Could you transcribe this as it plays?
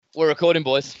We're recording,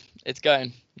 boys. It's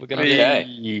going. We're going to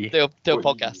do a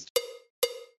podcast.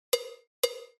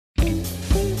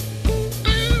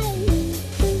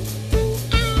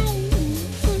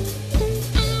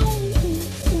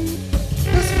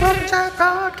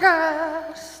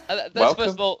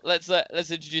 First of all, let's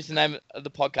introduce the name of the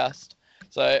podcast.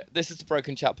 So this is the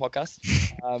Broken Chat podcast.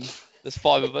 There's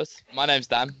 5 of us. My name's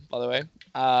Dan, by the way.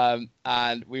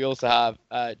 And we also have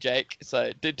Jake.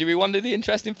 So do we want to do the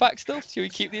interesting facts still? Should we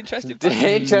keep the interesting facts?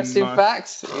 Interesting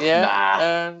facts?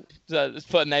 Yeah. So let's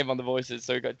put a name on the voices.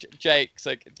 So we've got Jake.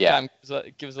 So Cam,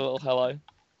 give us a little hello.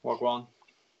 Wagwan.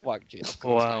 Wow,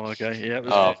 okay. Yeah, of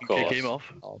course. Kick him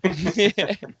off.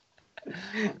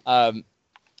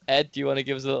 Ed, do you want to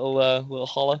give us a little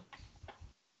holler?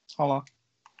 Holler.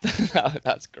 No,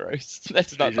 that's gross.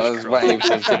 That's not. I was waiting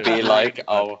for him to be like,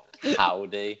 oh,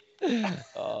 howdy.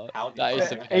 Howdy.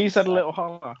 He said a little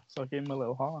holler, so I gave him a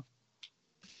little holler.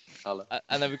 Holler.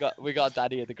 And then we got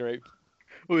Daddy of the group.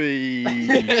 Whee.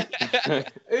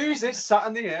 Who's this sat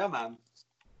in the air, man?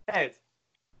 Ed,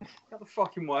 get the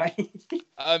fucking way.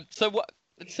 So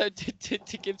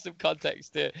to give some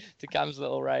context to Cam's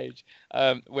little rage,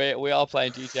 we are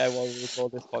playing GTA while we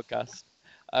record this podcast.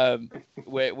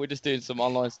 We're just doing some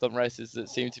online stunt races that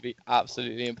seem to be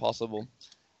absolutely impossible.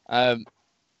 And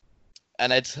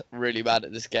Ed's really bad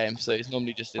at this game, so he's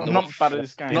normally just in the. I'm not bad at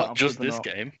this game. Not just this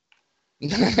game.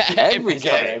 Every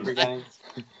game.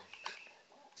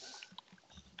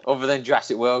 Other than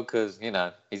Jurassic World, because, he's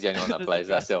the only one that plays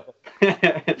that still.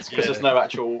 It's because there's no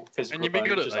actual physical. And you'd be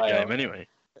good at that game anyway.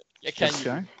 Yeah, can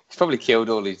you? He's probably killed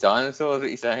all these dinosaurs, what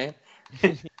you're saying?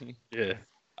 Yeah.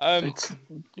 Did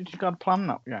you got to plan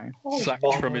that game? Sacked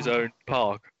from his own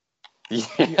park.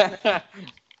 Yeah.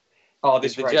 Oh,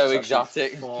 this is the Joe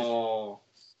Exotic.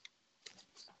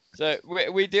 So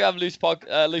we do have loose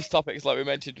topics like we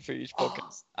mentioned for each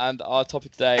podcast, and our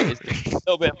topic today is a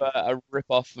little bit of a rip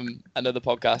off from another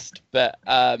podcast, but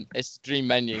it's Dream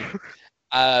Menu.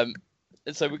 And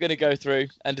so we're going to go through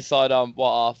and decide on what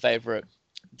our favourite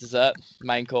dessert,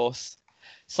 main course,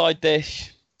 side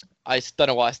dish. I don't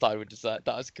know why I started with dessert.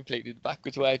 That was completely the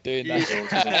backwards way of doing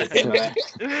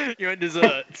that. You went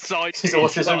dessert, side dish.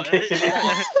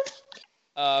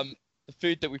 The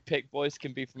food that we pick, boys,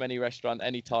 can be from any restaurant,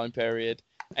 any time period,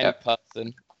 any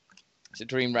person. It's a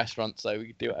dream restaurant, so we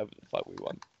can do whatever the fuck we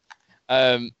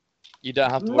want. You don't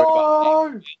have to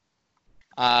worry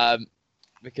about it,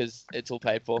 because it's all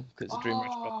paid for, because it's a dream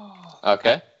restaurant.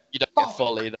 Okay. You don't get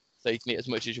full either, so you can eat as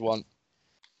much as you want.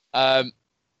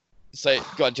 So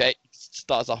go on, Jake.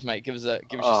 Start us off, mate. Give us a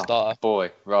starter. Boy,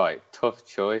 right, tough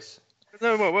choice.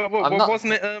 No,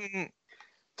 wasn't it?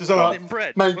 Dessert.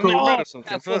 Bread. Main Wasn't it course. bread or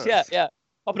something? Of course, yeah.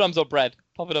 Poppadoms or bread.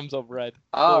 Poppadoms or bread.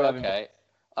 Oh, okay.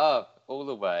 Oh, all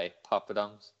the way.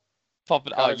 Poppadoms.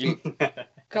 You.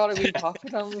 Gotta be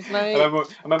poppadoms, mate. I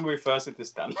remember we first did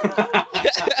this, Dan.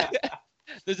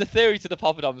 There's a theory to the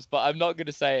poppadoms, but I'm not going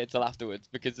to say it until afterwards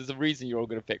because there's a reason you're all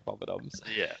going to pick poppadoms.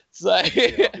 Yeah. So,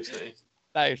 Obviously.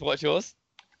 Dave, what's yours?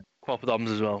 Poppadoms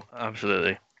as well,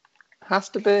 absolutely. Has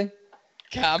to be.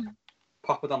 Cam?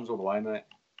 Poppadoms all the way, mate.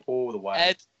 All the way.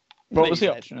 Ed? What was the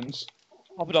Ed. options?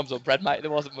 Poppadoms or bread, mate.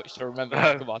 There wasn't much to remember.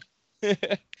 Come on.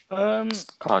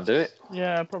 Can't do it.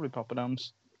 Yeah, probably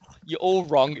poppadoms. You're all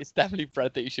wrong. It's definitely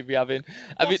bread that you should be having.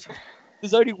 I mean,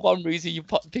 there's only one reason you're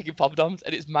picking poppadoms,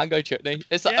 and it's mango chutney.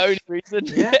 It's the only reason.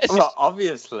 Yeah. Well,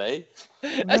 obviously.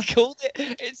 I called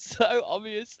it. It's so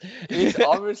obvious.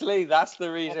 Obviously, that's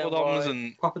the reason Poppadoms why.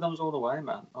 and Poppadoms all the way,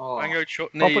 man. Oh. mango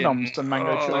chutney. Poppadoms and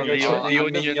mango chutney. The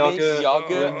onion. Yogurt.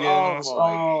 Onions.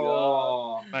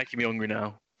 Oh, Making me hungry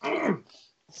now.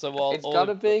 So it's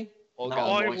gotta be.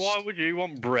 Why would you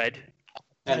want bread?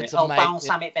 It's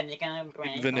balsamic vinegar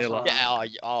bread. Vanilla. Yeah,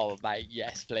 oh, mate,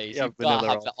 yes, please. Yeah, You've got to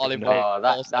vanilla have the olive oil. oil. Oh,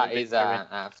 that is an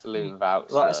absolute vouch.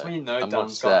 That's when you know I Dan's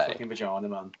must got a say. fucking vagina,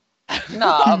 man.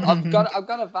 No, I've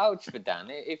got to vouch for Dan.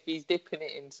 If he's dipping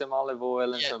it in some olive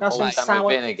oil and some That's some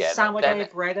balsamic vinegar, sourdough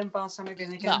bread and balsamic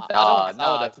vinegar.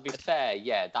 No, to be fair,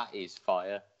 yeah, that is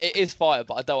fire. It is fire,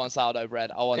 but I don't want sourdough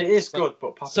bread. I want It is good,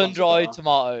 but poppadoms sun-dried are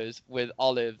tomatoes with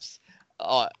olives,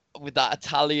 with that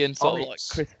Italian sort of like Olives.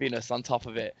 crispiness on top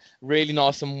of it. Really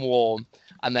nice and warm.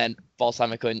 And then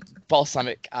balsamic and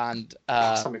balsamic onions.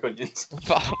 I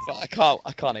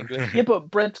can't English. Yeah, but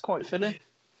bread's quite filling.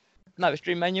 No, it's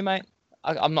dream menu, mate.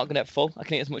 I'm not gonna get full. I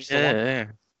can eat as much as I want. Yeah.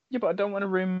 Yeah, but I don't want to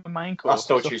ruin my main course.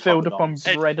 still So choose filled up on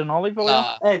poppadoms. bread and olive oil.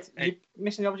 Nah, Ed, you're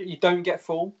missing the object. You don't get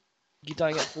full. you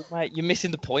don't get full, mate. You're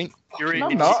missing the point. You're No,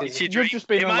 I'm eating- not. it's your You're drink. just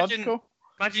being Imagine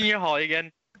illogical. you're high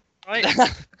again, right?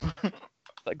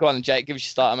 Go on, Jake. Give us your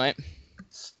starter, mate.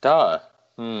 Star.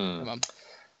 Come on.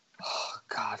 Oh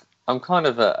God, I'm kind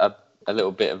of a a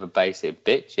little bit of a basic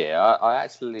bitch here. I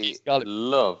actually Got it.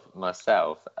 love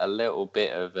myself a little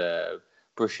bit of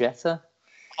bruschetta.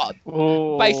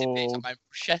 Oh, Basic bitch, I mean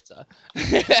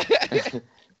bruschetta.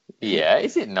 Yeah,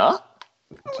 is it not?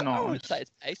 it's I would nice. say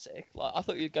it's basic. Like I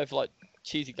thought you'd go for like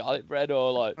cheesy garlic bread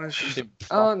or like something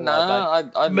Oh proper no,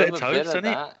 like I Bit love of a bit toast, of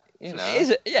innit? that. You know. Is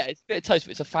it? Yeah, it's a bit of toast,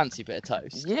 but it's a fancy bit of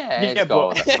toast. Yeah, Yeah, it's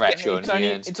got but fresh it's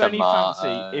onions, only fancy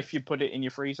tomato. if you put it in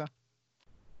your freezer.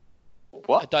 I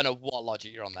What? don't know what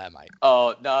logic you're on there, mate.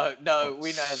 Oh no,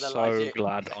 we know the logic.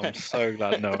 I'm so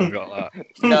glad no one got that.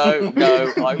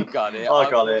 No, I've got it. I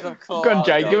got it. Course, Go on, I've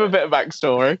Jay, got give a it. bit of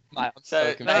backstory. Mate, I'm So,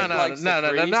 so confused. Nate likes no. to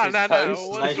freeze his toast.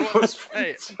 What- Nate what- puts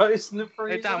hey. toast in the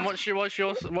freezer. Hey Dan, what's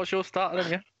your starter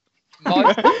then? Yeah.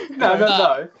 Mine-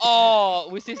 No. Oh,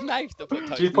 was this Nate that put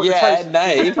toast? Do you put Yeah, the toast,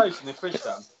 Nate. you put the toast in the fridge,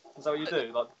 Dan? Is that what you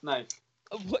do? Like, no.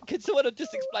 What, can someone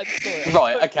just explain the story?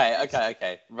 Right,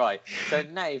 okay. Right. So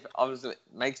Nave obviously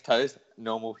makes toast,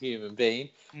 normal human being,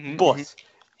 Mhm. but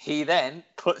he then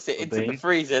puts it into the Bean.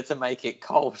 freezer to make it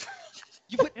cold.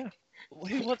 You put, Yeah.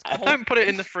 who wants I cold? don't put it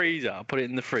in the freezer. I put it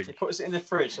in the He fridge. puts it in the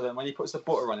fridge, so then when he puts the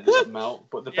butter on it, it doesn't melt.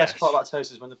 But the best Yes. part about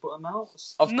toast is when the butter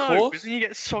melts. Of No, course. because then you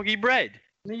get soggy bread.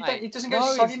 No, you Mate, don't, it doesn't go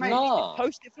No, soggy, it's mate. not.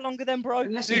 Toast it for longer then, bro.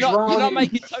 Unless You're it's not dry.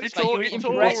 making toast, It's mate. all, You're it's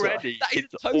eating bread. already. That is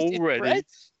It's toasted already. bread.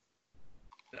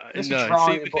 Unless you No, try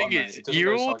see it the butter, thing mate, is, it doesn't you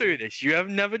go all soggy. do this. You have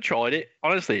never tried it.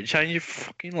 Honestly, it changed your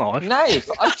fucking life. Nave,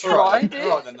 I tried it.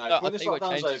 Right then, No, Nate. When I'll this tell you what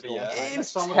lockdown's changes over, your yeah. life. next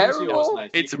It's time I come to yours, terrible.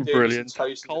 Nate, you It's can do brilliant. some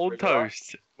toast in the Cold fridge, right?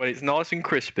 toast when it's nice and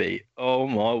crispy. Oh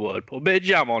my word! Put a bit of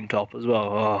jam on top as well.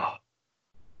 Oh. Right,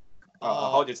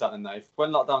 I'll hold you to that then, Nate. When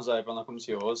lockdown's over and I come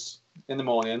to yours, in the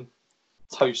morning,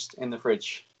 toast in the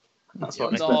fridge. That's what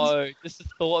I expect. No, just the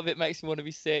thought of it makes me want to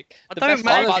be sick. I The don't best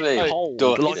part make about Honestly, it toast- cold.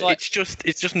 don't- Like, It's like-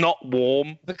 it's just not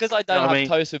warm. because I don't You know what have I mean?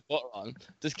 toast with butter on,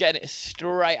 just getting it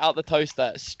straight out the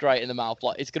toaster, straight in the mouth,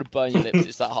 like it's gonna burn your lips.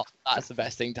 It's that hot. That's the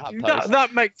best thing to have toast.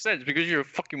 That makes sense because you're a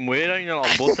fucking weirdo. You don't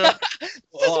like butter. That's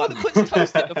why they put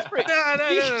toast in the fridge.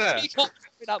 No. You can't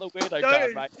bring out the weirdo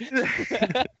card,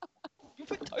 mate. You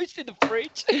put toast in the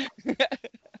fridge.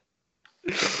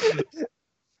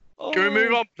 Can we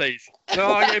move on, please?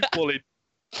 No, I get bullied.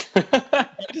 You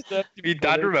deserve to be Your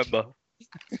dad bullied. remember.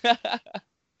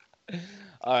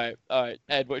 all right.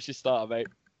 Ed, what's your starter, mate?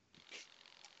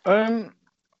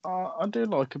 I do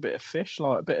like a bit of fish,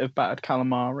 like a bit of battered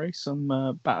calamari,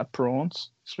 some battered prawns,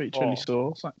 sweet chili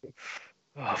sauce, a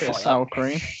Oh, bit of fuck. sour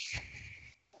cream.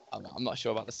 I'm not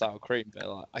sure about the sour cream, but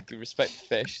like I can respect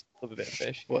fish. Love a bit of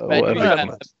fish. Well, But whatever, anyway,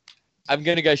 mate. I'm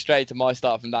gonna go straight to my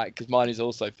start from that because mine is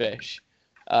also fish.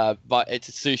 But it's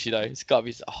a sushi though. It's gotta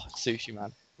be sushi,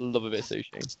 man. Love a bit of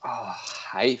sushi. Oh,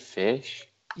 I hate fish.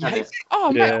 Yeah.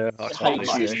 Oh, mate. Yeah, I I'm can't a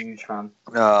eat huge fish. fan.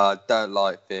 No, I don't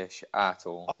like fish at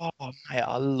all. Oh, mate,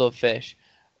 I love fish.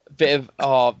 Bit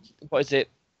of what is it?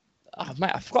 Oh,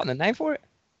 mate, I've forgotten the name for it.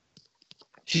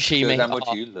 Sashimi. Shows how much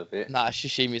Oh, you love it. Nah,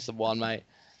 sashimi is the one, mate.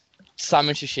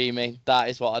 Salmon sashimi. That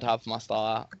is what I'd have for my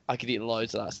starter. I could eat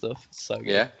loads of that stuff. So good.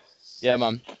 Yeah. Yeah,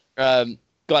 man.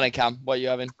 Go on, then, Cam. What are you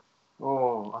having?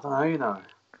 Oh, I don't know, you know.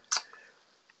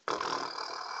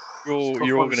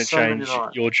 You're all going to So many change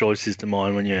like- your choices to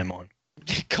mine when you hear mine.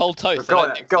 Cold toast. Go I on,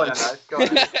 don't then, think go on, so. then, Nate. Go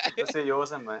on. Then. Let's hear yours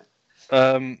then, mate.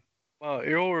 Well,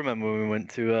 you all remember when we went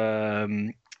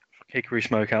to Hickory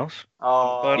Smokehouse?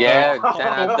 Oh, Yeah, oh,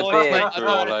 Dan had the Oh, beer mate, I through don't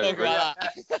all want to talk over about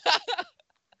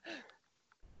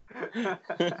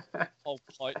that. Whole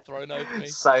pint thrown over me.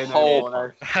 Say no Whole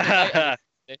more,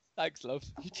 Nate. Thanks, love.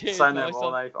 Cheers, Say no nice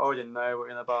more, one. Nate. Oh, you know what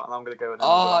you're about, and I'm going to go with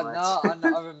Oh, another one,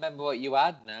 no, I remember what you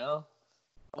had now.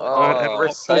 Oh, Oh,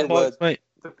 Chris they said- were, mate.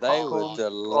 The they were popcorn.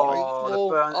 delightful.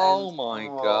 the burnt Oh, ends. my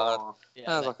Oh. God. Yeah,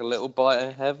 That was like a little bite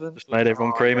of heaven. Just made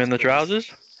everyone Oh, cream in the yes, please.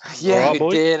 trousers. Yeah, Alright, it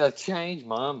boys. did. I changed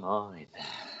my mind.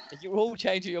 You're all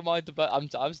changing your mind about. I'm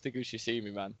sticking with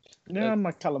sashimi, man. Yeah,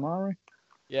 my calamari.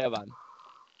 Yeah, man.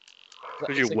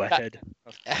 Because you're So, wet head.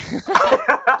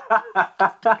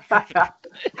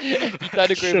 You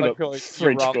don't agree Shut with my up, choice.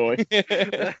 You're fridge wrong. boy.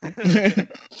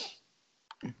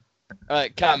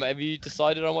 Alright, Cam, have you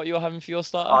decided on what you're having for your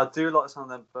starter? I do like some of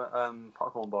them, but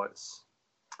popcorn bites.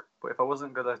 But if I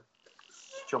wasn't gonna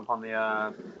jump on the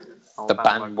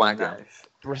bandwagon. Nate,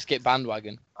 Brisket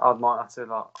bandwagon. I might have to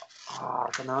I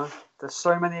don't know. There's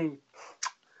so many.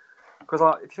 Because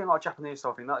if you think like Japanese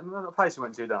stuff, that place we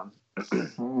went to, Dan,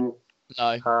 No.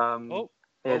 Oh. in Oh,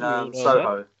 you know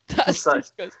Soho. That's So-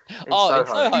 disgusting. Oh, in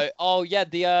Soho. Soho. Oh, yeah,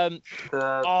 The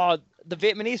the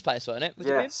Vietnamese place, wasn't it? Was it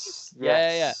yes, Vietnamese?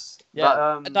 Yeah, yes.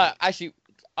 Yeah. That, No, actually,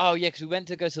 yeah, because we went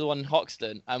to go to the one in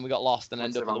Hoxton and we got lost and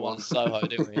Went ended to up the at the wrong one in Soho,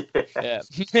 didn't we? yeah.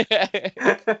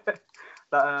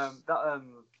 Yeah. that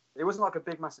It wasn't like a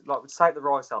big massive. Like, we'd take the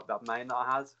rice out that main that I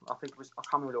had. I think it was. I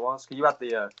can't remember what it was. 'Cause you had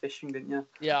the fishing, didn't you?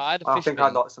 Yeah, I had a I fish think I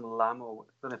had wing. like some lamb or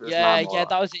I don't know if it was Yeah, lamb or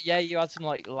that was it. Yeah, you had some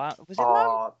like lamb. Was it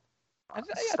lamb? I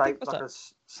steak, think it was like that. a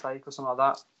steak or something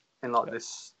like that. In like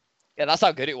this, Yeah, that's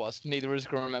how good it was. Neither of us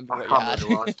can remember I what can't you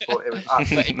remember had. what it was, but it was But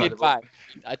absolutely it did incredible. bang.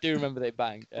 I do remember they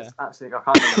banged. Yeah. It's absolutely, I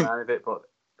can't remember the name of it, but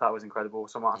that was incredible.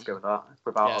 So I might have to go with that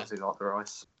without Yeah. obviously like the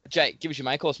rice. Jake, give us your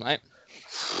main course, mate.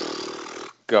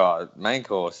 God, main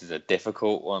course is a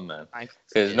difficult one, man. Main course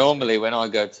Because is- normally when I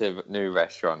go to new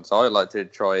restaurants, I like to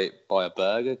try it by a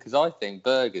burger because I think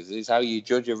burgers is how you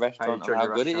judge a How you restaurant judge and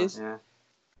how a good it restaurant,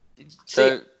 is. Yeah.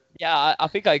 So, Yeah, I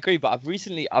think I agree, but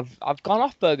I've gone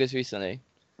off burgers recently.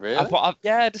 really?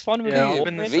 I just find them a Yeah, bit I've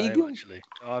been the boring. same actually.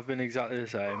 I've been exactly the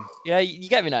same. Yeah, you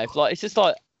get me now. Like it's just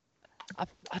like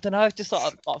I don't know. It's just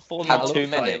like falling Had out of too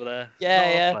love. many. Flavour there. Yeah, Not a lot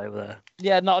of yeah. flavour there.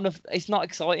 Yeah, not enough. It's not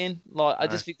exciting. Like I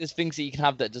No. just think there's things that you can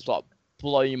have that just like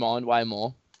blow your mind way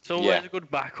more. It's always Yeah. a good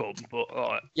backup, but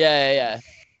like, Yeah.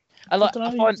 And like I I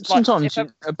don't know, find like, sometimes if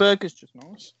a burger's just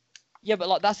nice. yeah, but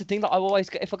like that's the thing that I always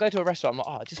get. If I go to a restaurant, I'm like,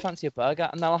 oh, I just fancy a burger,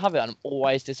 and then I'll have it, and I'm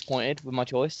always disappointed with my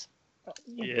choice.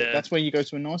 Yeah, Yeah. that's where you go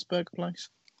to a nice burger place.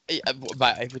 Mate,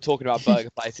 if we're talking about burger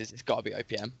places, it's got to be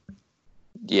OPM.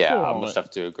 Yeah, I Alright. must have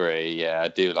to agree. Yeah, I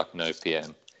do like an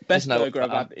OPM. Best no- burger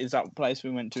I've had is that place we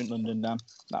went to in London, Dan.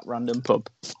 That random pub.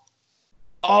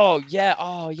 Oh yeah.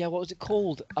 What was it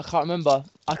called? I can't remember.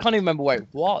 I can't even remember where it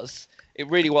was. It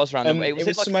really was random. It was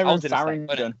in, like, somewhere in Alden Estate, wasn't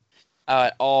it?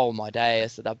 Farringdon. Oh my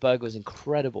days, that burger was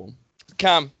incredible.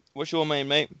 Cam, what's your main,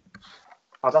 mate?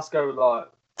 I'd have to go with like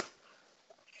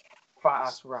fat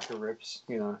ass rack of ribs,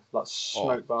 like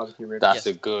smoked barbecue ribs. That's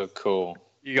a good call.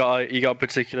 you got a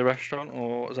particular restaurant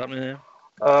or what's happening here?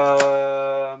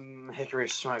 Hickory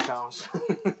Smokehouse.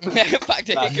 Back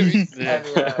to Hickory's. Yeah.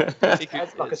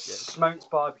 It's like a smoked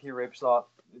barbecue ribs, like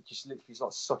just literally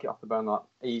like suck it off the bone, like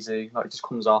easy, like it just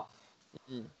comes off.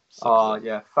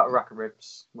 Yeah, fat rack of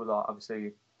ribs with like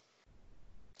obviously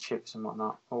chips and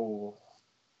whatnot. Oh,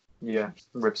 yeah,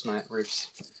 ribs, mate, ribs.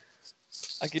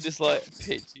 I can just like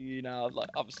picture you now, like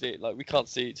obviously like we can't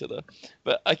see each other,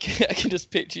 but I can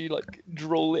just picture you like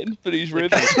drooling for these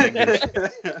ribs.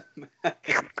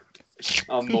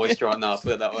 I'm moist right now,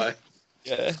 put it that way.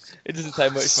 Yeah, it doesn't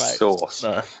take much, mate. Sauce.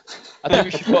 No. I think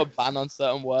we should put a ban on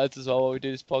certain words as well while we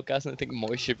do this podcast, and I think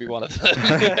moist should be one of them.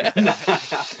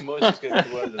 Moist is good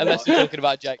for words, Unless you're talking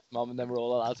about Jake's mum, and then we're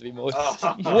all allowed to be moist.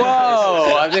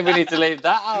 Whoa! I think we need to leave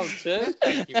that out too.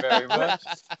 Thank you very much.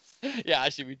 Yeah,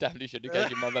 actually, we definitely should in case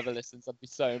your mum ever listens. I'd be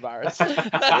so embarrassed.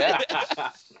 Yeah.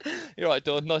 You're right,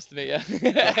 Dawn. Nice to meet you.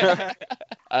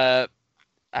 I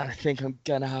think I'm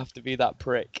gonna have to be that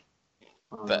prick.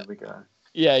 Oh, there we go.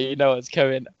 Yeah, you know what's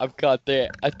coming. I've got to do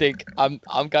it. I think I'm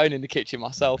going in the kitchen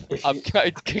myself. I'm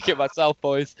going to cook it myself,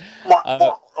 boys.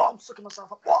 I'm sucking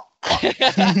myself up.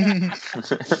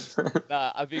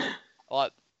 Nah, I think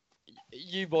like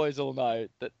you boys all know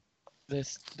that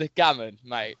the gammon,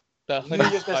 mate. The I knew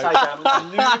you was going to say gammon. I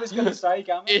knew you was going to say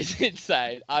gammon. is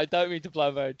insane. I don't mean to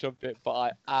blow my own trumpet, but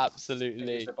I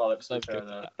absolutely It's a bollocks, to love be fair, it.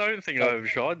 though. I don't think I've ever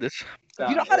tried this.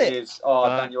 Dan, You not had it? Is, oh,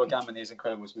 Uh, Dan, your gammon is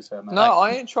incredible, to be fair, mate. No, I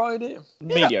ain't tried it.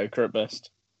 Mediocre at best.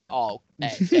 Oh,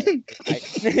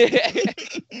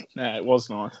 No, it was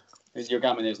nice. Your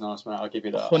gammon is nice, mate. I'll give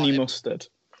you that. Honey mustard.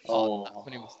 Oh.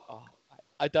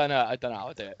 I don't know how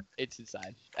to do it. It's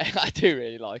insane. I do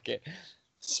really like it.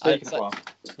 Speaking I'd of well,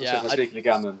 yeah, speaking of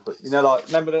gammon, but like,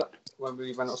 remember that when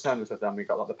we went upstairs with them, we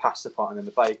got like the pasta pot and then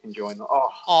the bacon joint. Oh,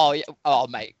 Oh yeah. Oh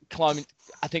mate, climbing.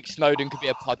 I think Snowdon could be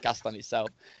a podcast on itself.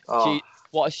 oh. Gee,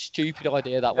 what a stupid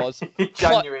idea that was.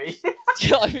 January.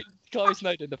 Climbing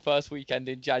Snowdon the first weekend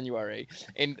in January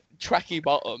in tracky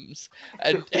bottoms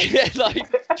and like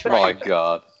My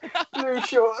God. Blue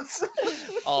shorts.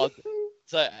 oh,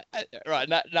 so right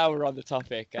now we're on the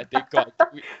topic. I think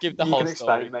give the You whole can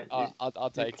explain, story. mate. I'll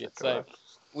take it. So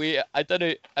I don't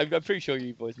know. I'm pretty sure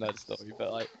you boys know the story,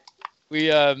 but like we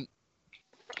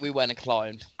went and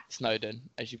climbed Snowdon,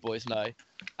 as you boys know,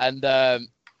 and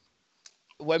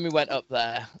when we went up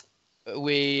there,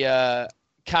 we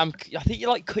Cam, I think you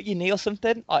like cut your knee or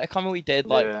something. I can't remember what you did.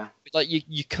 Yeah. Like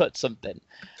you cut something.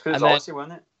 It's because and then- icy,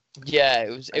 wasn't it? Yeah, it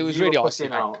was You really were icy.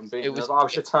 pushing out and being, It was- I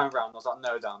should turn around. I was like,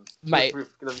 no, Dan. Mate, We've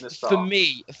given this For start.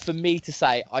 me to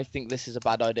say I think this is a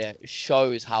bad idea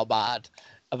shows how bad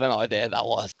of an idea that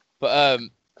was. But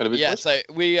Gotta be yeah, pushed. so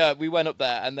we went up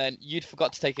there and then you'd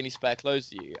forgot to take any spare clothes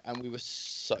to you, and we were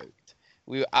soaked.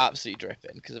 We were absolutely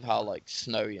dripping because of how like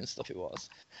snowy and stuff it was.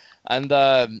 And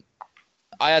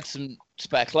I had some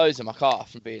spare clothes in my car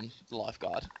from being the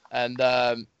lifeguard, and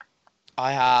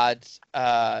I had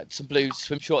some blue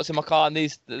swim shorts in my car, and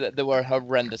they were a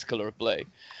horrendous colour of blue.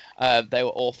 They were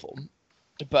awful.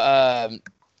 But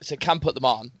so Cam put them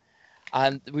on,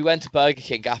 and we went to Burger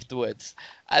King afterwards.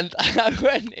 And I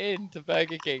went into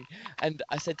Burger King, and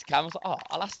I said to Cam, I was like, "Oh,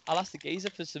 I'll ask the geezer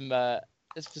for some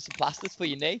plasters for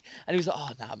your knee." And he was like, "Oh,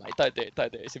 no, mate, don't do it.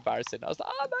 It's embarrassing." I was like,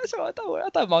 "Oh, no, it's all right. Don't worry. I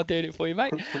don't mind doing it for you,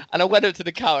 mate." And I went up to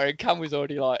the counter, and Cam was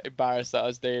already like embarrassed that I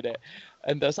was doing it.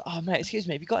 And I was like, "Oh, mate, excuse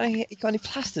me, have you got any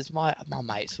plasters? My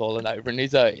mate's fallen over and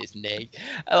he's hurt his knee."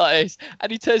 And like this.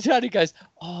 And he turns around and he goes,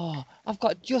 "Oh, I've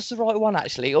got just the right one,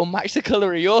 actually. It'll match the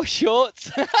colour of your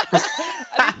shorts." And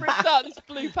he printed out this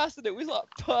blue pasta, and it was like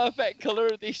perfect colour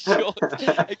of these shorts.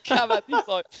 And Cam had these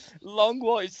like long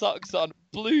white socks on,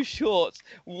 blue shorts,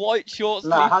 white shorts,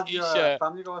 No, I blue had your t-shirt.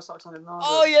 Family Guy socks on in there.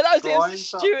 Oh yeah, that was Brian it.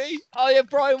 socks. Stewie. Oh yeah,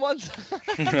 Brian once.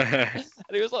 And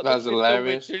it was like That was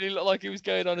hilarious. It really looked like he was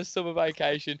going on a summer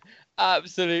vacation.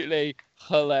 Absolutely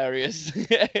hilarious.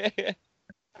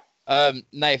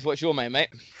 Nath, what's your main, mate?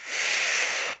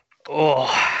 Oh,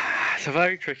 it's a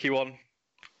very tricky one.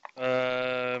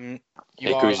 You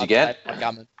Hickories are again.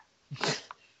 Gammon.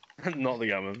 Not the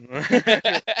gammon.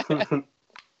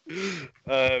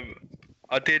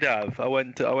 I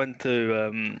went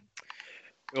to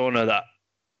you all know that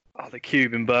the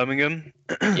Cube in Birmingham.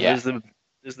 Yeah.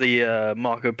 There's the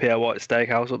Marco Pierre White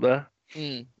Steakhouse up there.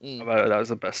 That was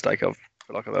the best steak I've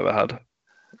ever had.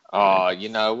 Oh, you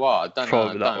know what? I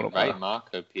Probably that don't one up rate there.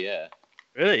 Marco Pierre.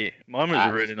 Really? Mine was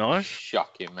That's really nice.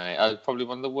 Shocking, mate. That was probably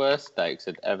one of the worst steaks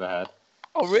I'd ever had.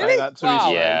 Oh really? Say that to his Wow.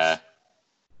 face. Yeah.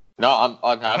 No,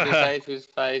 I'd have to say to his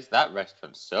face, that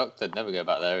restaurant sucked. I'd never go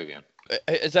back there again.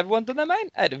 Has everyone done their main?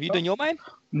 Ed, have you done your main?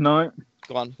 No.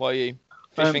 Go on. What are you?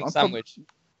 Fish finger I'll sandwich.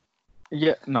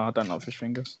 Yeah, no, I don't like fish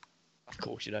fingers. Of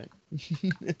course you don't.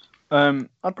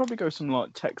 I'd probably go some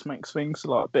like Tex-Mex things,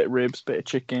 so, like a bit of ribs, bit of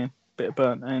chicken, bit of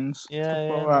burnt ends, Yeah, stuff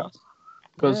yeah, like that.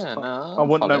 Because Yeah, no, I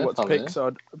wouldn't know follow, what to follow. pick, so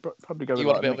I'd probably go with You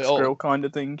want like a a bit of it mixed all? grill kind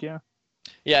of thing. Yeah.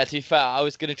 Yeah, to be fair, I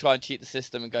was going to try and cheat the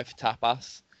system and go for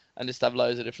tapas and just have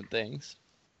loads of different things.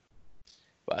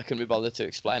 But I couldn't be bothered to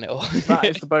explain it all. That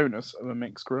is the bonus of a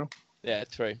mixed grill. Yeah,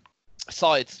 true.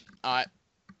 Sides. All right.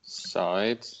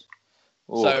 Sides.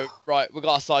 Ooh. So, right, we've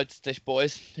got our sides dish,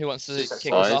 boys. Who wants to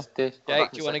kick us off? Sides dish.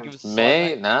 Jake, do you want to give us a side, Me?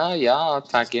 mate? No, yeah, I'll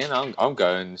tag in. I'm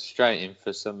going straight in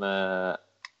for some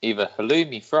either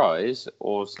halloumi fries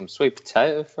or some sweet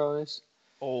potato fries.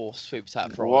 Oh, sweet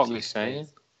potato fries. What are we saying?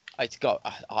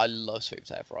 I love sweet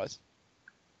potato fries.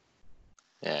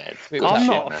 Yeah, Sweet I'm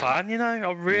potato not a man. fan, you know.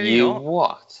 I'm really You not.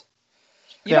 what?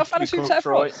 You're not a fan of sweet potato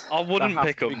right. fries? I wouldn't They have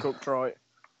pick to be them. cooked right.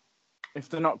 If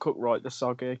they're not cooked right, they're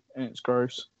soggy and it's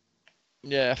gross.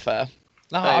 Yeah, fair.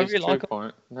 No, That I is really true like them.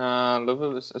 point. No, I love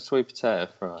a sweet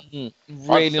potato fry. Really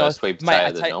I prefer nice. sweet Mate,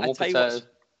 potato than normal tell you what, potato.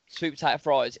 sweet potato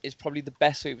fries is probably the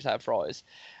best sweet potato fries.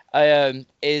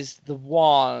 Is the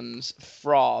ones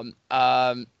from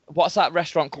what's that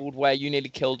restaurant called where you nearly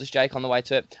killed us, Jake, on the way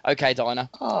to it? Okay, Diner.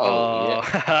 Oh,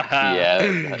 yeah.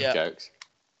 Yeah, that's Yeah. jokes.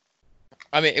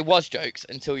 I mean, it was jokes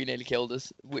until you nearly killed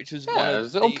us, which was one Yeah, of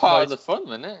it's all the part of the most- fun,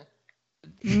 wasn't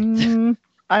it?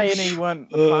 A&E weren't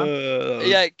the plan.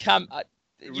 Yeah, Cam,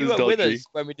 you was were with dodgy. us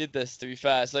when we did this. To be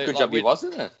fair, so Good like, job he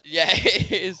wasn't it? Yeah,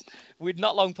 it is. We'd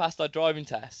not long passed our driving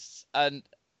tests, and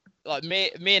like me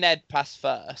and Ed passed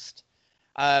first,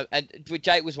 and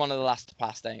Jake was one of the last to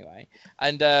pass anyway.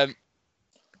 And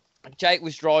Jake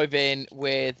was driving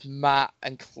with Matt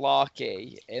and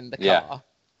Clarky in the car, Yeah.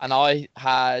 and I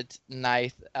had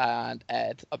Nath and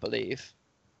Ed, I believe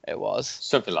it was.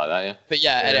 Something like that, yeah. But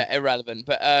yeah, irrelevant.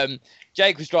 But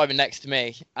Jake was driving next to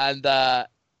me, and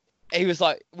he was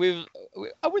like,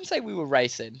 I wouldn't say we were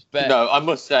racing, but No, I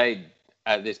must say,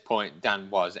 at this point, Dan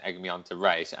was egging me on to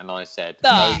race, and I said,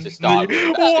 Nah. no to start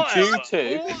with. Whatever. Due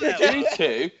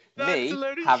to That's me a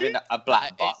load of having shit. a black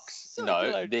That is box. such a No,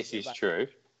 load of this shit, is mate. true.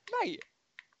 mate.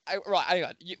 Right, hang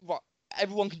on.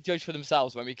 Everyone can judge for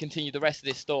themselves when we continue the rest of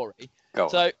this story. Go on.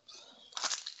 So,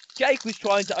 Jake was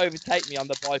trying to overtake me on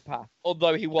the bypass,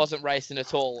 although he wasn't racing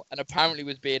at all, and apparently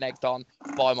was being egged on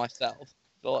by myself.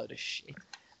 A load of shit.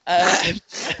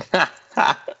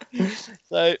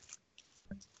 So,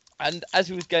 and as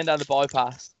we was going down the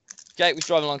bypass, Jake was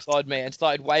driving alongside me and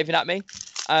started waving at me.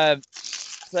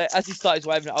 So as he started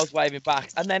waving, I was waving back,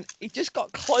 and then he just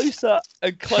got closer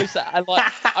and closer. And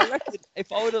like, I reckon if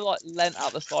I would have like leant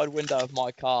out the side window of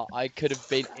my car, I could have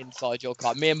been inside your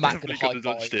car. Me and Matt could Definitely have could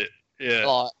have high dodged it. Yeah.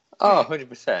 Like, Oh,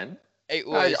 100%. it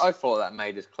was I thought that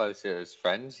made us closer as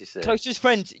friends, you see. closest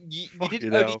friends. You Fucking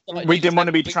didn't only hell. like, We you didn't want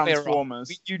to be just had clear off.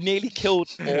 Transformers. You nearly killed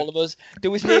all of us.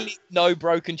 There was nearly no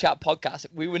Broken Chat podcast.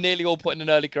 We were nearly all put in an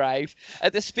early grave.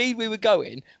 At the speed we were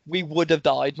going, we would have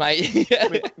died, mate.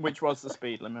 Which was the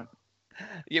speed limit.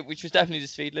 Yeah, which was definitely the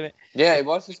speed limit. Yeah, it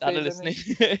was the speed Standard limit.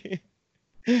 listening.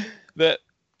 But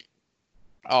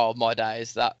oh my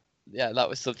days, that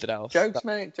was something else. Jokes,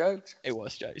 mate, jokes. It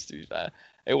was jokes, to be fair.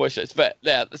 It was jokes, but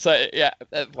yeah. So yeah,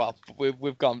 well,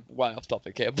 we've gone way off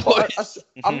topic here, boys.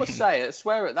 I must say, I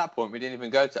swear at that point we didn't even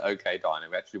go to OK Diner.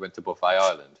 We actually went to Buffet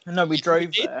Island. No, we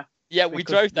drove there. Yeah, we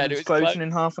drove there. It was closing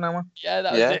in half an hour. Yeah,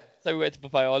 that was it. So we went to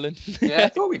Buffet Island. Yeah, I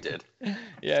thought we did.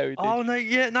 Yeah, we did. Oh no,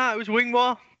 it was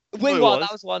Wingwar. Wingwar,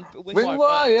 that was one.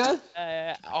 Wingwar,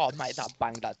 yeah. Oh mate, that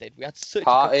bang that did. We had such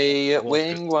party at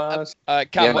Wingwar.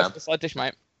 Cam, what's the side dish,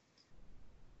 mate?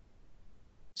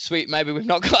 Sweet, maybe we've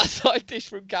not got a side dish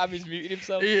from Cam. He's muted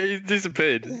himself. He's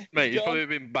disappeared, mate. He's probably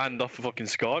been banned off of fucking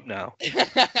Skype now.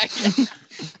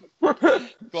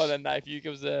 Go on then, Nate. You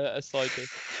give us a side dish.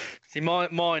 See,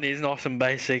 mine is nice and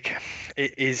basic.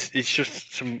 It's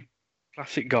just some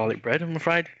classic garlic bread. I'm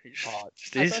afraid it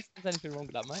just is. There's anything wrong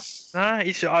with that, mate? Nah,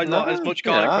 I like as much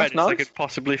garlic bread as I could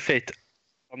possibly fit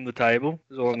on the table.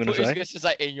 Is all I'm going to say. Just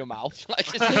say in your mouth, like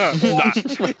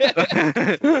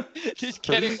just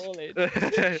get it all in.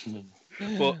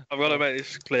 But I've got to make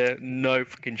this clear: no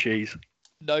fucking cheese.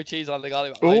 No cheese on the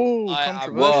garlic. Oh,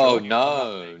 whoa,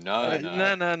 no. No.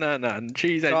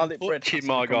 Cheese ain't Garlic bread. touching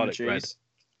my garlic bread.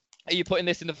 Are you putting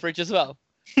this in the fridge as well?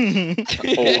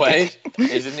 Always,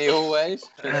 isn't he always?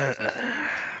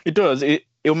 It does.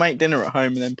 He'll make dinner at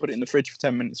home and then put it in the fridge for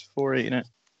 10 minutes before eating it.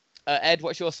 Ed,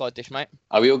 what's your side dish, mate?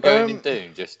 Are we all going in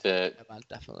Doom just to? Yeah, man,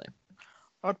 definitely.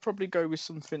 I'd probably go with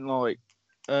something like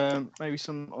maybe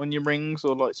some onion rings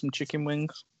or like some chicken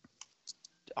wings.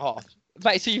 Oh,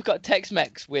 mate, so you've got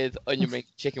Tex-Mex with onion ring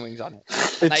chicken wings on it.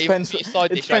 It depends. It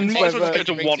depends Might as well whether just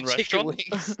go to one restaurant.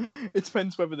 it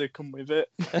depends whether they come with it.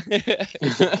 I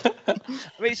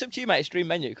mean, it's up to you, mate. It's dream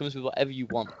menu. It comes with whatever you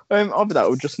want. Either that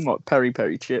or just some like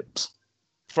peri chips.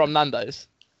 From Nando's.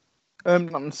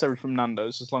 Not necessarily from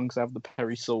Nando's, as long as they have the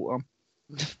peri salt on.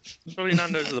 Probably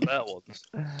Nando's are the better ones.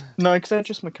 No, because they're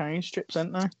just McCain's chips,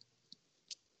 aren't they?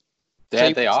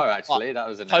 Yeah, they are actually. That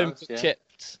was announced. Home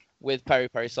chips with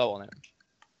peri salt on it.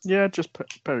 Yeah, just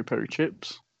peri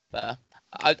chips. Fair.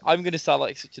 I'm going to sound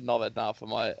like such a knobhead now for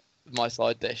my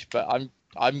side dish, but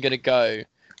I'm going to go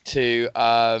to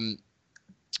I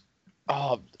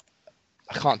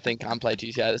can't think and play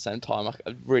GTA at the same time. I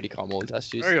really can't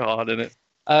multitask. Very hard, isn't it?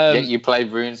 Yet you play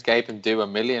RuneScape and do a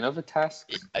million other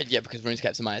tasks. Yeah, because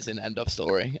RuneScape's amazing. End of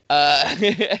story. That's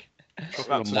a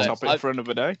topic for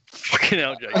another day. Fucking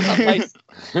hell, Jake.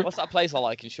 What's that place I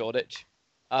like in Shoreditch?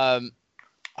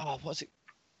 What's it?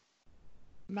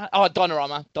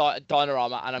 Dinorama,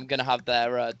 and I'm gonna have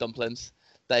their dumplings.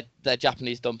 Their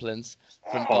Japanese dumplings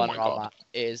from Dinorama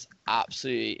is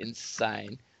absolutely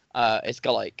insane. It's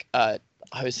got like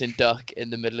Hoisin duck in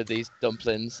the middle of these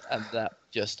dumplings, and they're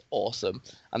just awesome.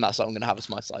 And that's what I'm gonna have as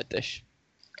my side dish.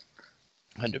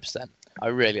 100%. I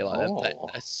really like them.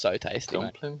 They're so tasty,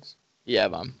 dumplings. Mate. Yeah,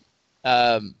 man.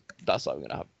 That's what I'm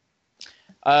gonna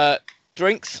have.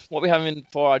 Drinks. What are we having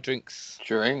for our drinks?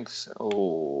 Drinks.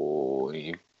 Oh,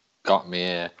 you got me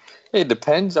here. It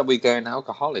depends. Are we going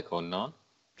alcoholic or not?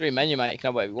 Dream menu, mate. You can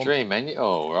have whatever you want. Dream menu.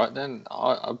 Oh, right then.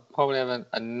 I'll probably have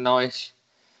a nice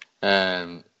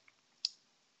berry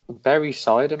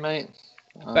cider, mate.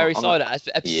 Berry cider, a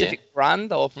specific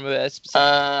brand or from a specific?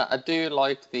 I do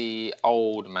like the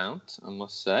Old Mount, I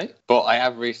must say, but I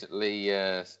have recently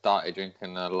started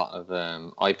drinking a lot of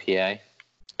IPA.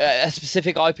 A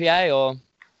specific IPA or?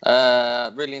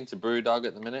 Really into BrewDog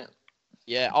at the minute.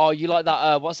 Yeah. Oh, you like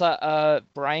that? What's that?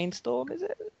 Brainstorm, is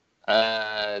it?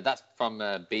 That's from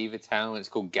Beavertown. It's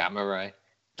called Gamma Ray.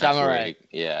 Ray.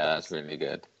 That's really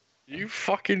good. You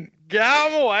fucking get out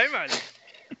of my way, man.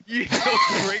 You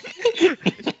freak.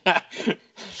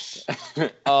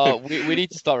 We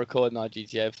need to start recording our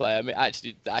GTA play. I mean,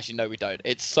 actually, no, we don't.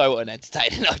 It's so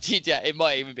unentertaining. Our GTA, it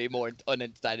might even be more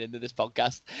unentertaining than this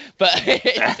podcast, but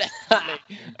it's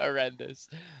definitely horrendous.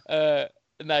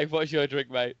 Nate, what's your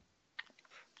drink, mate?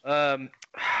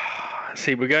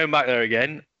 See, we're going back there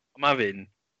again. I'm having.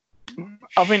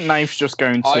 I think Nave's just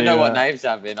going to. I know what Nave's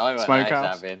having.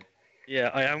 Smokehouse.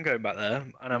 Yeah, I am going back there,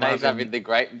 and I'm having the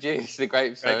grape juice, the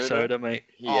grape soda. Grape soda, mate.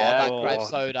 Yeah, grape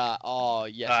soda. Oh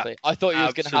yes, mate. I thought you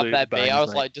was gonna have their beer. I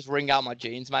was like, just wring out my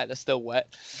jeans, mate. They're still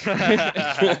wet.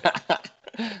 The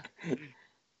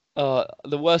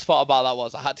worst part about that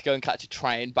was I had to go and catch a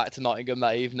train back to Nottingham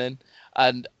that evening,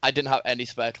 and I didn't have any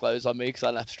spare clothes on me because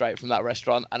I left straight from that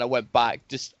restaurant, and I went back.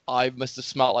 I must have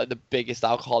smelled like the biggest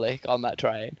alcoholic on that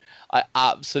train. I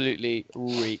absolutely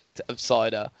reeked of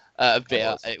cider.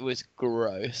 Beer. It was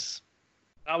gross.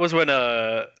 That was when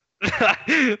there's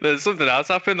something else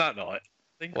happened that night.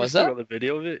 I think was I that? got the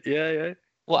video of it. Yeah.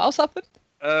 What else happened?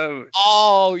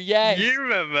 Oh yes. You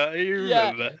remember? You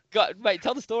Yeah. remember? God, mate,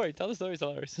 tell the story. Tell the story, it's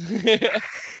hilarious.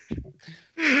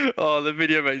 Oh, the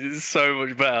video makes it so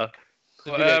much better.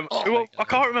 The But, video- well, I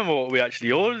can't remember what we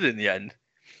actually ordered in the end,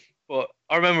 but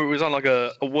I remember it was on like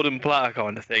a wooden platter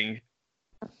kind of thing,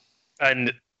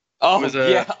 and Oh, was,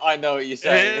 yeah, I know what you're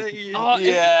saying. Oh,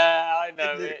 Yeah, I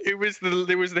know it. it was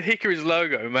the Hickory's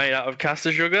logo made out of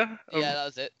caster sugar. Yeah, that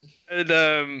was it.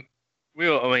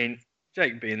 And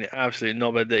Jake being the absolute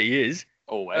knobhead that he is,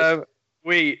 Always.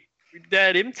 we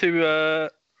dared him to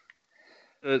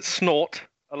snort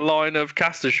a line of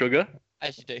caster sugar.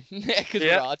 As you do. Because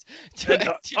Yeah. we're hard.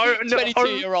 I-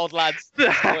 22-year-old lads with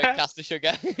caster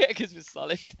sugar. Because we're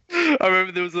solid. I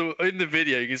remember there was in the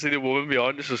video you can see the woman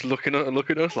behind us just looking at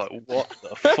us like, what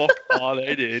the fuck are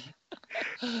they doing?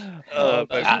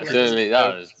 But- Absolutely,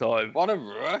 that was time. what a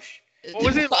rush. What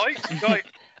was it like? Like,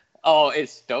 Oh, it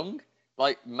stung.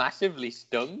 Like, massively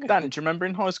stung. Dan, do you remember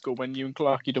in high school when you and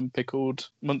Clarky done pickled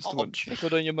Munster Oh, Munch?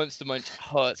 pickled onion Munster Munch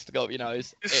hurts to go up your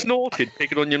nose. you snorted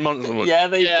pickled onion monster munch. Yeah,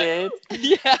 they Yeah. did.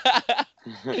 Yeah.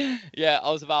 Yeah, I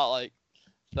was about like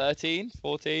 13,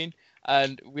 14,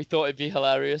 and we thought it'd be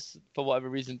hilarious for whatever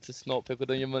reason to snort pickled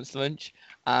onion Munster Munch.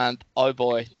 And oh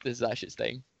boy, this is that shit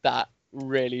sting. That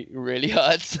really, really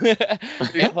hurts. It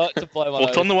hurt to blow my Walked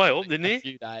nose on the way up, didn't a he?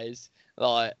 few days.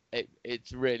 Like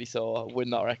it's really sore. I would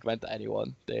not recommend to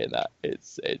anyone doing that.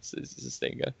 It's a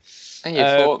stinger. And you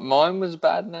thought mine was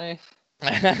bad, now?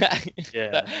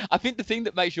 Yeah. I think the thing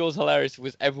that makes yours hilarious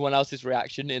was everyone else's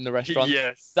reaction in the restaurant.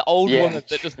 Yes. The old Yeah. woman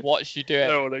that just watched you do it.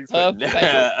 No one Her expected. face,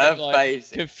 Her like,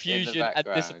 face in the confusion and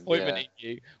background, disappointment in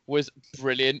you was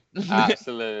brilliant.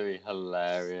 Absolutely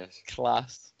hilarious.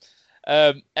 Class.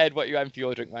 Ed, what you having for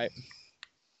your drink, mate?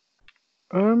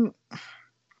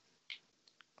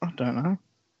 I don't know.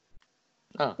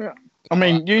 Oh. Yeah. I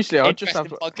mean, usually I just have.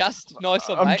 Interesting podcast. Nice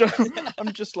one, I'm mate. just,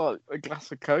 I'm just like a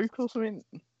glass of Coke or something.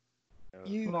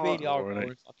 You Not really are a really.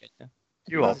 boring fucking. Yeah.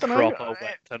 You are I don't know, proper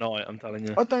wet tonight, I'm telling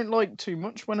you. I don't like too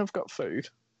much when I've got food.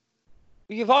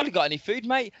 You've hardly got any food,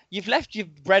 mate. You've left your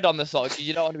bread on the side because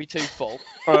you don't want to be too full.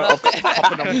 I've got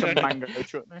popping on some mango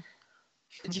chutney.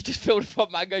 You just filled a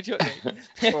pot mango chutney.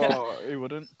 Oh, who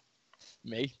wouldn't?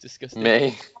 Me, disgusting.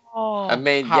 Me. Oh, I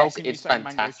mean, How yes, can you it's say mango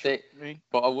fantastic, chutney?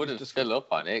 but I wouldn't Disgusting. fill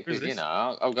up on it Who's because, you this?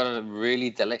 know, I've got a really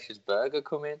delicious burger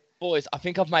coming. boys, I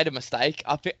think I've made a mistake.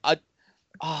 I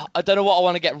don't know what I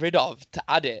want to get rid of to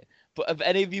add it. But have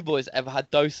any of you boys ever had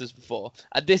dosas before?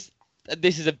 And this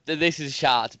is a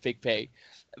shout out to Big P,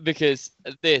 because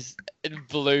it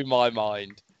blew my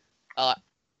mind.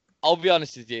 I'll be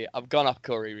honest with you, I've gone off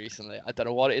curry recently. I don't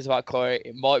know what it is about curry.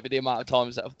 It might be the amount of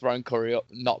times that I've thrown curry up,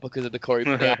 not because of the curry,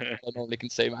 but the I normally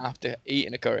consume after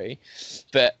eating a curry.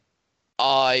 But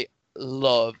I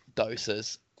love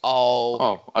dosas.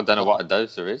 Oh, I don't know what a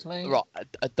doser is, mate. Right,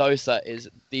 a dosa is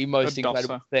the most A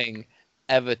incredible dosa. thing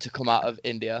ever to come out of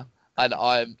India, and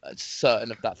I'm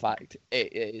certain of that fact.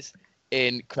 It is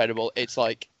incredible. It's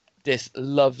like this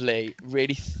lovely,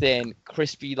 really thin,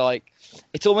 crispy, like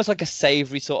it's almost like a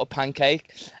savoury sort of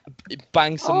pancake.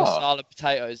 Bang some Oh. masala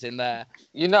potatoes in there,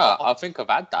 You know, I think I've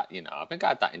had that, you know. I think I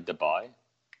had that in Dubai.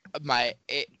 mate.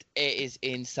 It is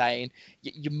insane.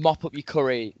 You mop up your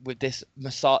curry with this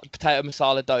potato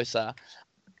masala dosa.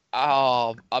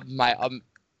 Oh, mate,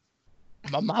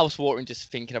 my mouth's watering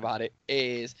just thinking about it.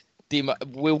 Is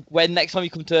when next time you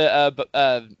come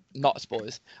to Not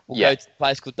Spoilers, we'll Yeah. go to a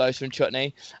place called Dosa and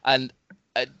Chutney, and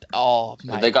oh Have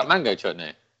mate. they got mango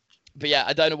chutney? But yeah,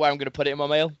 I don't know where I'm going to put it in my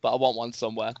meal, but I want one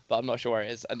somewhere, but I'm not sure where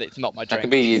it is, and it's not my That drink.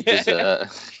 could be your dessert.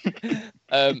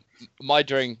 My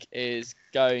drink is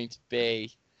going to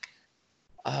be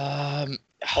Oh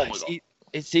my it's, God.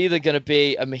 it's either going to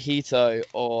be a mojito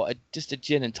or just a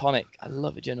gin and tonic. I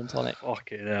love a gin and tonic.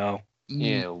 Fucking hell.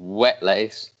 Yeah, wet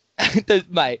lace.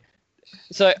 Mate,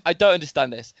 so I don't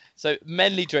understand this. So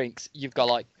mainly drinks, you've got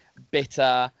like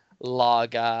bitter,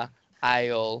 lager,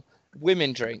 ale.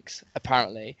 Women drinks,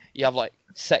 apparently, you have like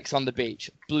sex on the beach,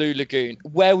 Blue Lagoon.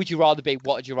 Where would you rather be?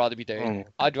 What would you rather be doing?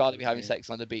 I'd rather be having sex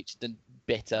on the beach than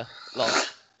bitter. Like,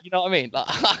 you know what I mean?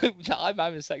 Like, I'm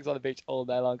having sex on the beach all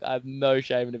day long. I have no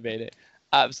shame in admitting it.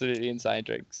 Absolutely insane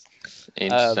drinks.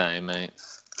 Insane, mate.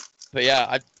 But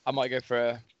yeah, I might go for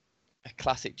a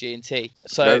classic G&T.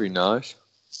 So Very nice.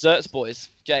 desserts, boys.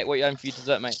 Jake, what you having for your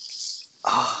dessert, mate?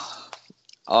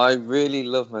 I really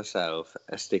love myself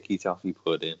a sticky toffee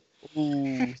pudding.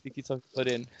 Ooh, sticky toffee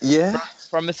pudding. Yeah.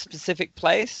 From a specific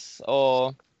place,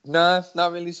 or No,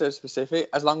 not really so specific.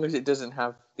 As long as it doesn't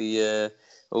have the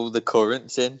all the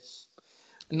currants in.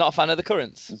 not a fan of the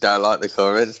currants? Don't like the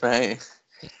currants, mate.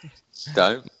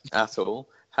 Don't at all.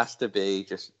 Has to be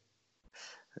just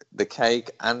the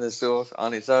cake and the sauce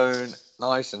on its own,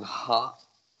 nice and hot.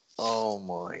 Oh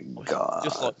my god!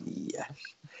 Yes,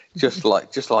 just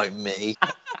like me.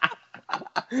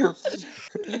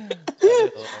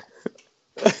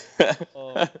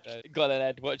 Oh, go on,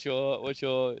 Ed. What's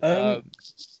your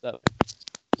stuff?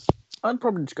 I'd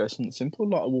probably just go something simple,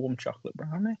 like a warm chocolate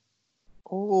brownie.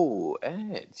 Oh,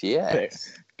 Ed,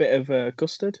 yes. Bit of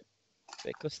custard.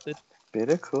 Bit custard. Bit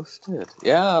of custard.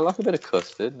 Yeah, I like a bit of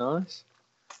custard. Nice.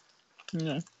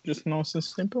 Yeah, just nice and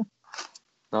simple.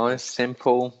 Nice,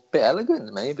 simple, bit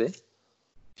elegant, maybe.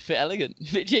 Bit elegant.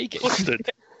 Bit cheeky.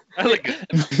 Custard. Elegant.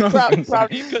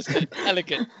 Brownie custard.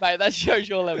 Elegant. Mate, that shows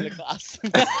your level of class.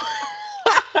 You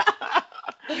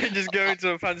can just go into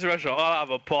a fancy restaurant. I'll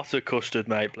have a pot of custard,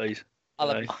 mate, please. I'll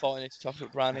have the finest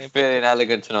chocolate brownie. Feeling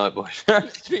elegant tonight, boys.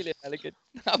 Feeling elegant.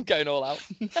 I'm going all out.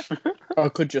 I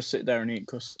could just sit there and eat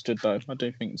custard, though. I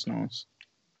do think it's nice.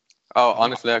 Oh,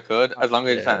 honestly, I could. As long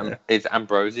as it's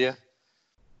ambrosia.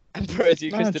 Ambrosia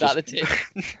custard out the tin.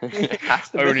 It has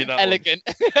to be. Only that Elegant.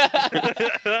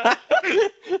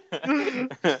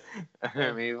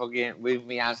 With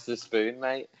me as the spoon,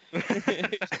 mate.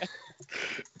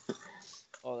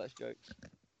 Oh, that's jokes.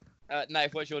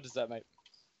 Nate, what's your dessert, mate?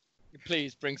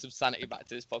 Please bring some sanity back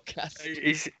to this podcast.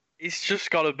 It's just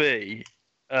got to be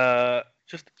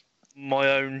just my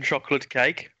own chocolate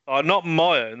cake. Not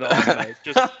my own that I made,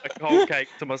 just a whole cake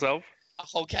to myself.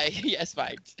 Okay, yes,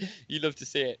 mate. You love to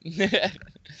see it.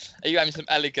 Are you having some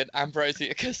elegant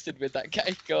ambrosia custard with that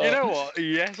cake? Or... You know what?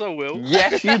 Yes, I will.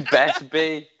 Yes, you best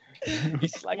be.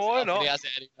 Why not? He has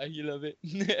it anyway. You love it.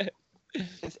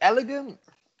 It's elegant.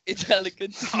 It's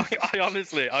elegant. I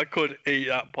honestly, I could eat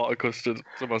that pot of custard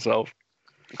to myself.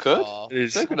 Could? Oh,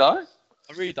 So could I.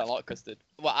 I really don't like custard.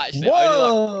 Well, actually,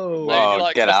 Whoa! I only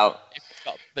like Get custard out. if it's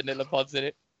got vanilla pods in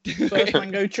it. First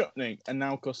mango chutney and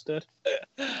now custard.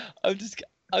 I'm just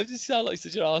sound like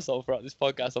such an arsehole throughout this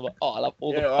podcast. I'm like, I'll have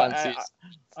all the fancies.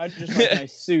 I just like my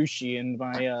sushi and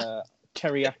my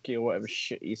teriyaki or whatever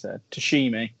shit you said.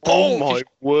 Tashimi. Oh my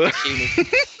word!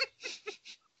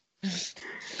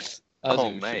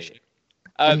 Oh, mate.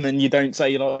 And then you don't say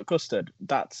you like custard.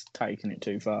 That's taking it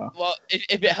too far. Well, if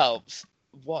it helps,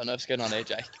 what on earth's going on here,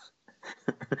 Jake?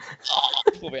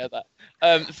 Before we had that,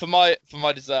 for my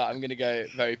dessert, I'm gonna go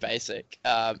very basic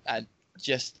and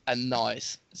just a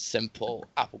nice, simple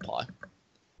apple pie.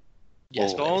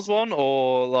 Yes, McDonald's one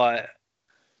or like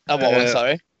what one?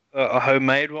 Sorry, a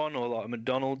homemade one or like a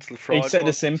McDonald's the fried He said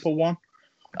one. a simple one.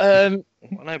 I know,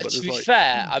 but to there's be like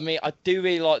fair, I mean, I do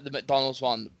really like the McDonald's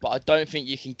one, but I don't think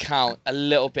you can count a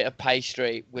little bit of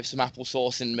pastry with some apple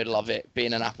sauce in the middle of it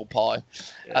being an apple pie.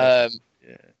 yeah.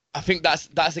 I think that's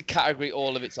a category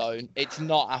all of its own. It's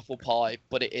not apple pie,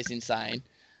 but it is insane.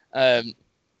 But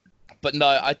no,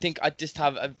 I think I just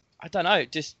have I don't know,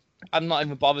 just I'm not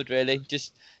even bothered really.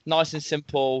 Just nice and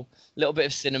simple, little bit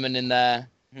of cinnamon in there,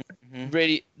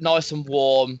 really nice and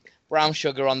warm. Brown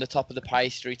sugar on the top of the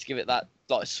pastry to give it that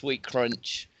like sweet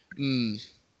crunch.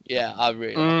 Yeah, I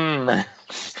really. Like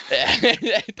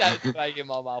it. That's making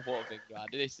my mouth water think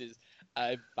about it. This is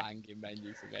a banging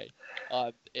menu for me.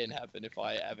 I'm in heaven if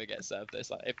I ever get served this.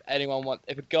 Like, if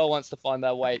a girl wants to find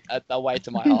their way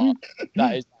to my heart,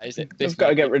 that is it. I've got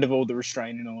to get rid of all the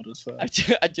restraining orders first.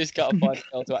 I just got to find a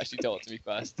girl to actually talk to me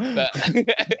first, but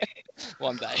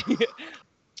one day.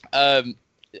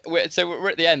 So we're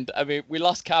at the end. I mean, we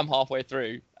lost Cam halfway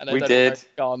through, and I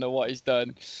don't know what he's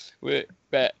done.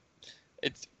 But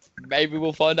it's maybe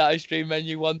we'll find out his stream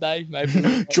menu one day.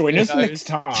 Maybe Join us next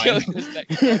time.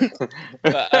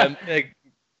 But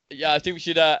yeah, I think we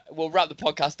should. We'll wrap the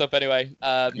podcast up anyway.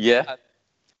 Yeah.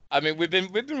 I mean, we've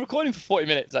been recording for 40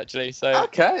 minutes actually. So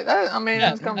Okay,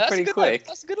 that's gone pretty quick.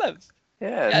 That's a good length.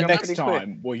 Yeah. Next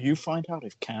time, will you find out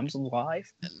if Cam's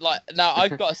alive? Like now,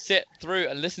 I've got to sit through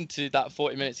and listen to that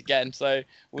 40 minutes again. So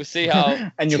we'll see how.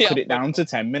 And you'll put it down to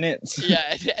 10 minutes. Yeah,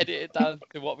 edit it down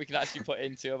to what we can actually put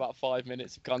into about 5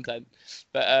 minutes of content.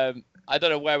 But I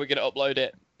don't know where we're gonna upload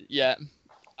it yet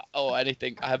or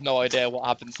anything. I have no idea what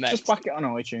happens next. Just whack it on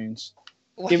iTunes.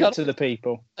 Give it to the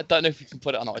people. I don't know if you can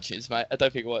put it on iTunes, mate. I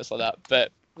don't think it works like that.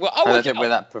 But well, I don't think we're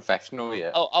that professional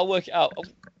yet. I'll work it out.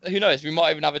 Who knows? We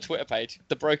might even have a Twitter page,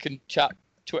 the Broken Chat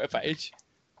Twitter page.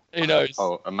 Who knows?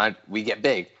 Oh, we get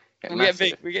big. We get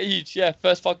big. We get huge. Yeah,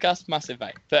 first podcast, massive,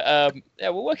 mate. But yeah,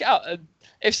 we'll work it out. And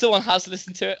if someone has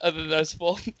listened to it, other than those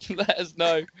four, let us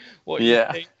know what you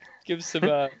think. Give us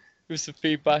some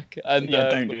feedback. And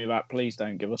don't do that. Please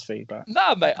don't give us feedback.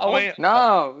 No, mate.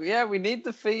 No, yeah, we need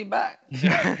the feedback.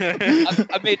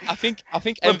 I mean, I think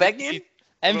we're begging.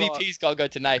 MVP's got to go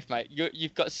to Nath, mate.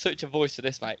 You've got such a voice for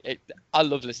this, mate. I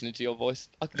love listening to your voice.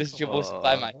 I can listen to your voice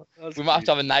play, mate. We might have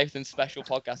to have a Nathan special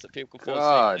podcast that people can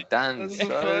fall asleep. God, Dan's That's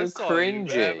the so first time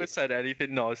you've ever cringy. said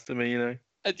anything nice to me, you know.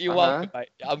 You're welcome, mate.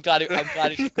 I'm glad it's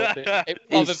recorded. It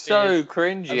probably He's so is.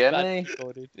 cringy, I'm glad isn't it's he?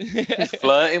 recorded. He's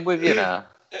flirting with you now.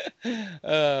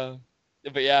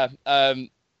 But yeah, all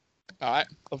right,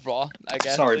 of Raw, I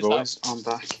guess. Sorry, Is that- boys, I'm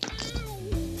back.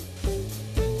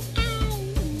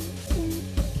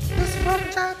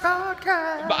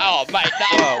 But, oh, mate,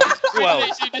 that we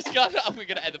literally just got. We're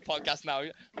gonna end the podcast now.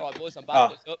 All right, boys, I'm back.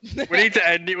 Oh. What's up? We need to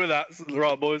end it with that.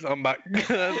 Right, boys, I'm back. And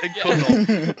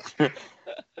cut off.